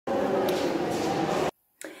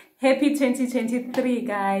Happy 2023,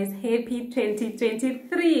 guys. Happy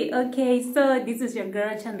 2023. Okay, so this is your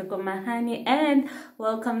girl Chandoko Mahani and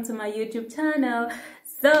welcome to my YouTube channel.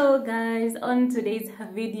 So guys, on today's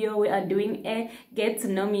video we are doing a get to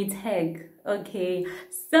know me tag. Okay,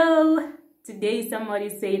 so today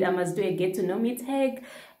somebody said I must do a get to know me tag,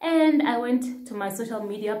 and I went to my social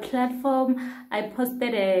media platform. I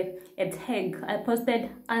posted a tag. I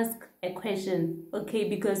posted ask a question, okay,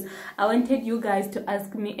 because I wanted you guys to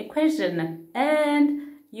ask me a question and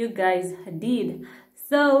you guys did.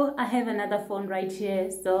 So I have another phone right here,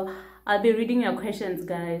 so I'll be reading your questions,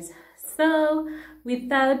 guys. So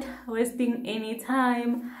without wasting any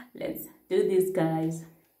time, let's do this, guys.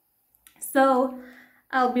 So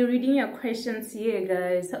I'll be reading your questions here,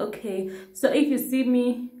 guys. Okay, so if you see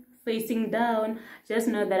me facing down, just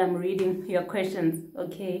know that I'm reading your questions.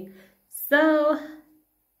 Okay, so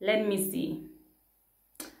let me see.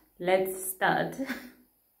 Let's start.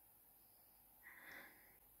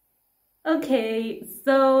 Okay,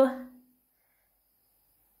 so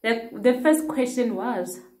the first question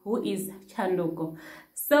was, who is Chandoko?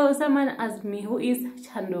 So someone asked me, who is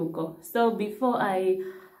Chandoko? So before I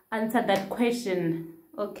answer that question,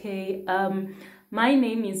 okay, my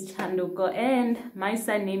name is Chandoko and my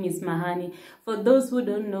surname is Mahani. For those who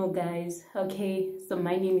don't know, guys, okay, so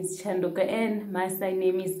my name is Chandoko and my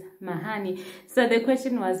surname is Mahani. So the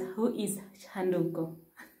question was, who is Chandoko?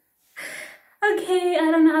 Okay,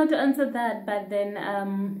 I don't know how to answer that, but then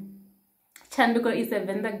Chandoko is a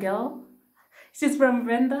Venda girl. She's from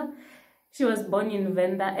Venda. She was born in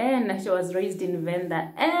Venda and she was raised in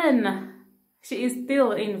Venda, and she is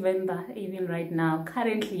still in Venda even right now.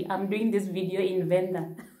 Currently, I'm doing this video in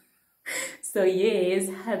Venda. So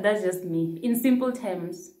yes, that's just me. In simple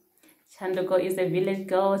terms, Chandoko is a village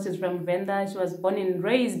girl. She's from Venda. She was born and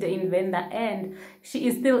raised in Venda, and she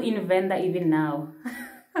is still in Venda even now.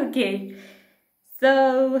 Okay,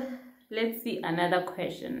 so let's see another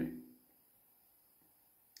question.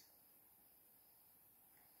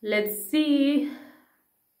 Let's see.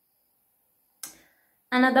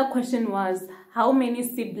 Another question was, how many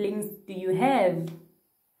siblings do you have?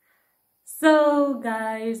 So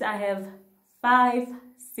guys, I have 5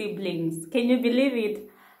 siblings. Can you believe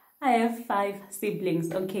it? I have 5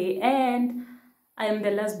 siblings, okay, and I am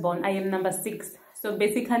the last born. I am number 6. So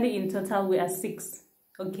basically in total we are 6.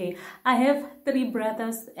 Okay, I have 3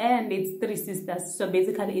 brothers and it's 3 sisters. So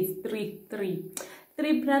basically it's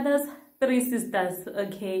 3 brothers, 3 sisters.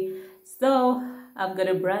 Okay, so I've got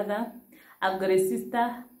a brother, I've got a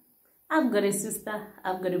sister, I've got a sister,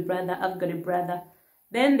 I've got a brother, I've got a brother.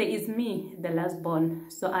 Then there is me, the last born.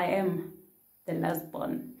 So I am the last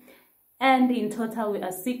born. And in total we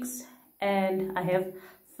are 6 and I have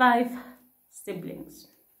 5 siblings.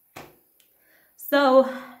 So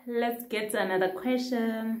let's get to another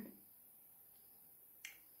question.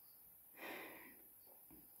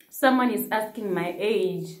 Someone is asking my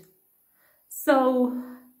age. So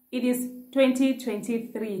it is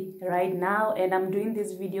 2023 right now and I'm doing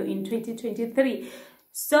this video in 2023,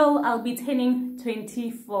 so I'll be turning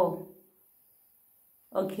 24.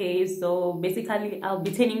 Okay, so basically I'll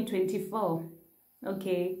be turning 24.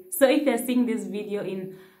 Okay, so if you're seeing this video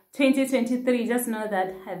in 2023, just know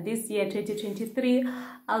that this year 2023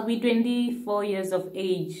 I'll be 24 years of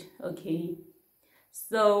age. Okay,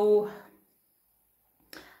 so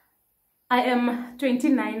I am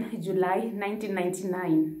 29 July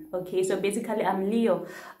 1999. Okay, so basically I'm Leo.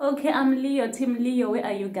 Okay, I'm Leo, Team Leo. Where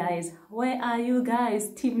are you guys? Where are you guys,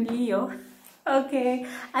 Team Leo? Okay,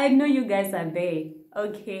 I know you guys are there.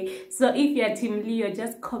 Okay, so if you're Team Leo,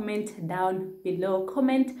 just comment down below.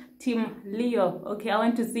 Comment Team Leo. Okay, I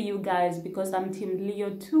want to see you guys because I'm Team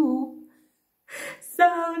Leo too.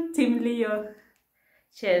 So Team Leo,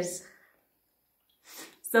 cheers.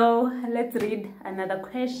 So let's read another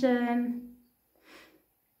question.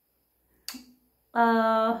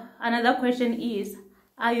 Another question is,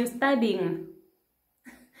 are you studying?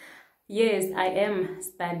 Yes, I am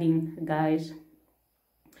studying, guys.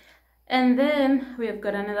 And then we've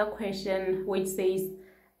got another question which says,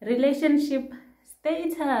 relationship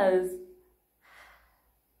status.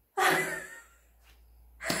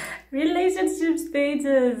 Relationship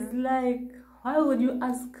status, like, why would you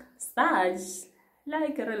ask such?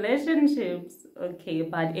 Like relationships. Okay,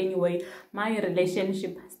 but anyway, my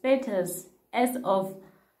relationship status as of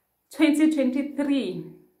 2023,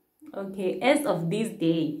 okay, as of this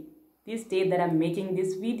day that I'm making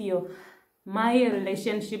this video, my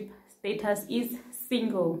relationship status is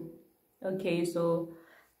single. Okay, so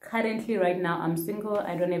currently right now I'm single.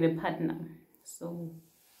 I don't have a partner, so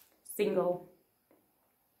single.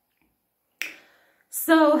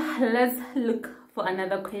 So let's look for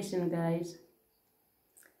another question, guys.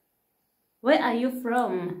 Where are you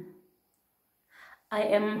from? I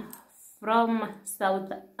am from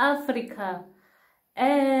South Africa,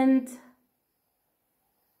 and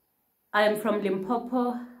I am from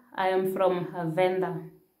Limpopo. I am from Venda.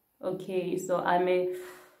 Okay, so I'm a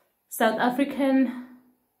South African,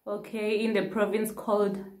 okay, in the province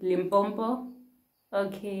called Limpopo.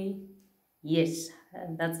 Okay, yes,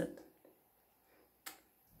 that's it.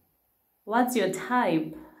 What's your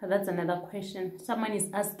type? That's another question. Someone is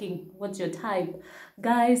asking, what's your type?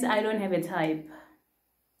 Guys, I don't have a type.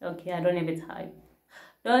 Okay, I don't have a type.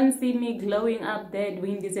 Don't see me glowing up there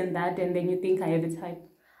doing this and that and then you think I have a type.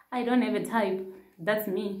 I don't have a type. That's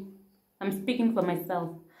me. I'm speaking for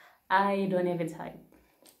myself. I don't have a type.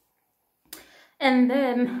 And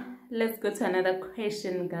then let's go to another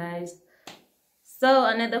question, guys. So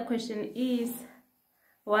another question is,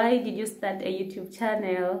 why did you start a YouTube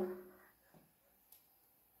channel?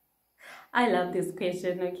 I love this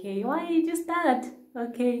question. Okay, why did you start?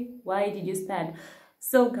 Okay, why did you start?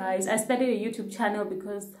 So guys, I started a YouTube channel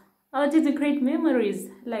because I wanted to create memories.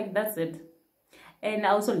 Like, that's it. And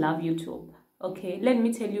I also love YouTube. Okay, let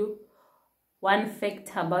me tell you one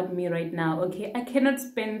fact about me right now. Okay, I cannot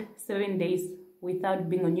spend 7 days without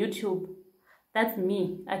being on YouTube. That's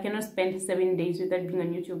me. I cannot spend 7 days without being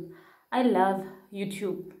on YouTube. I love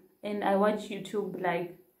YouTube and I watch YouTube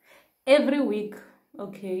like every week.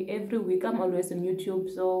 Okay, every week I'm always on YouTube.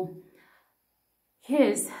 So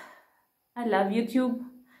yes, I love YouTube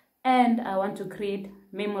and I want to create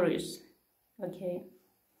memories. Okay,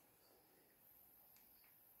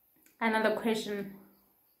 another question.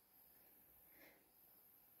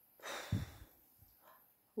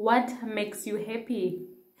 What makes you happy?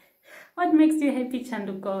 What makes you happy,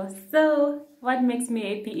 Chanduko? So what makes me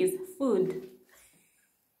happy is food.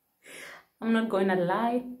 I'm not going to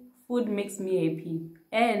lie. Food makes me happy,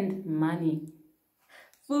 and money.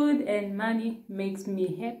 Food and money makes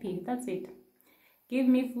me happy. That's it. Give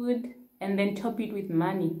me food and then top it with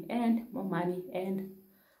money and more money and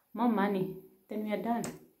more money. Then we are done.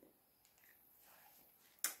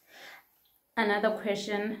 Another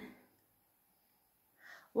question.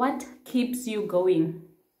 What keeps you going?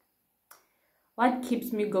 What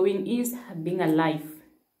keeps me going is being alive.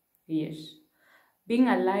 Yes. Being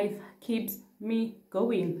alive keeps me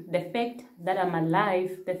going. The fact that I'm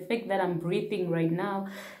alive, the fact that I'm breathing right now,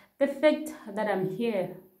 the fact that I'm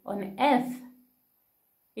here on earth,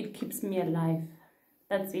 it keeps me alive.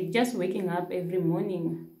 That's it. Just waking up every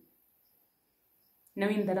morning,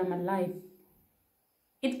 knowing that I'm alive,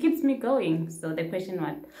 it keeps me going. So the question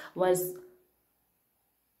was,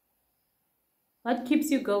 what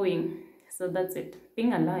keeps you going? So that's it.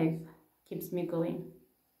 Being alive keeps me going.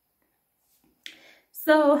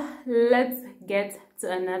 So let's get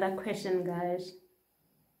to another question, guys.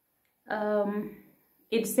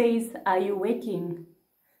 It says, are you waking?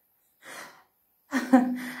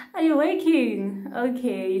 Are you waking?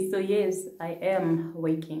 Okay, so yes, I am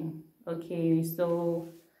waking. Okay, so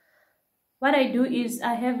what I do is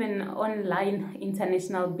I have an online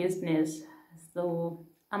international business. So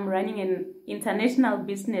I'm running an international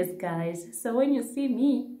business, guys. So when you see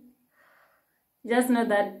me, just know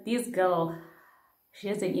that this girl, she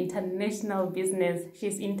has an international business.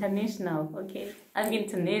 She's international, okay? I'm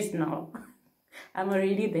international. I'm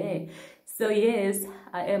already there. So yes,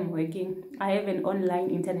 I am working. I have an online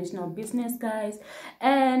international business, guys.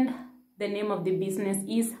 And the name of the business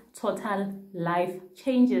is Total Life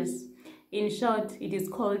Changes. In short, it is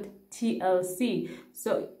called TLC.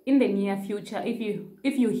 So in the near future, if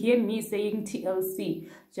you hear me saying TLC,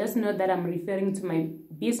 just know that I'm referring to my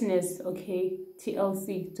business, okay?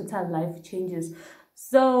 TLC, Total Life Changes.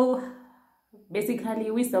 So basically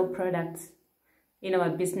we sell products in our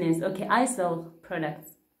business. Okay, I sell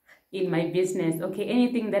products in my business. Okay,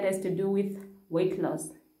 anything that has to do with weight loss,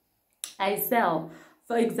 I sell.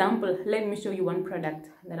 For example, let me show you one product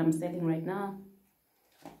that I'm selling right now.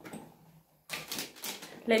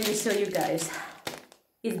 Let me show you guys.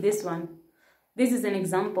 It's this one. This is an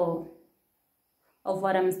example of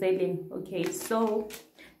what I'm selling. Okay, so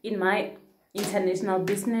in my international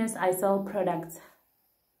business, I sell products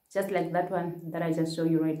just like that one that I just show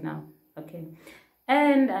you right now. Okay,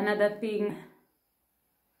 and another thing,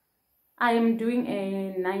 I am doing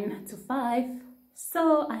a 9 to 5,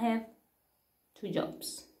 so I have 2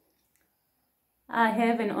 jobs. I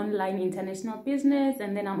have an online international business,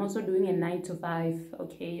 and then I'm also doing a 9 to 5.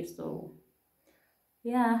 Okay, so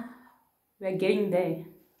yeah, we're getting there.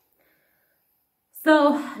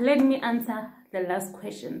 So let me answer the last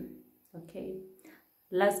question. Okay,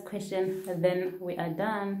 last question, and then we are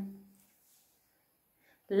done.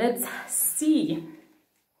 let's see.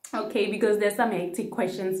 Okay, because there's some hectic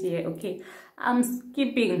questions here. Okay, I'm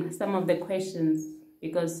skipping some of the questions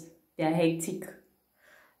because they're hectic,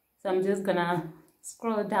 so I'm just gonna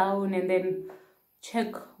scroll down and then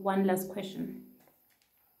check one last question.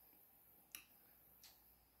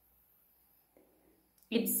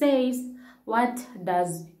 It says, what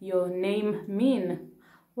does your name mean?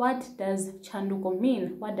 What does Chanduko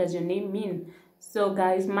mean? What does your name mean? So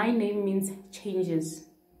guys, my name means changes.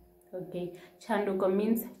 Okay, Chanduko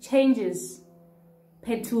means changes.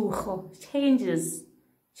 Petucho, changes,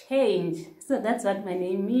 change. So that's what my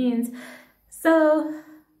name means. So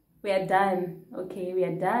we are done. Okay, we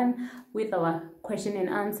are done with our question and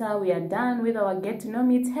answer. We are done with our get to know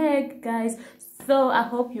me tag, guys. So I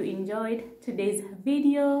hope you enjoyed today's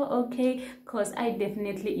video. Okay, because I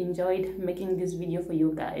definitely enjoyed making this video for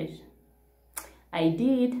you guys. I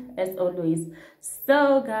did, as always.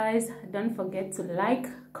 So guys, don't forget to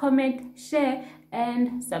like, comment, share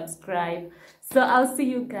and subscribe. So I'll see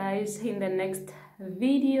you guys in the next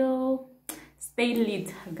video. Stay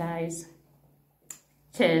lit, guys.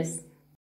 Cheers.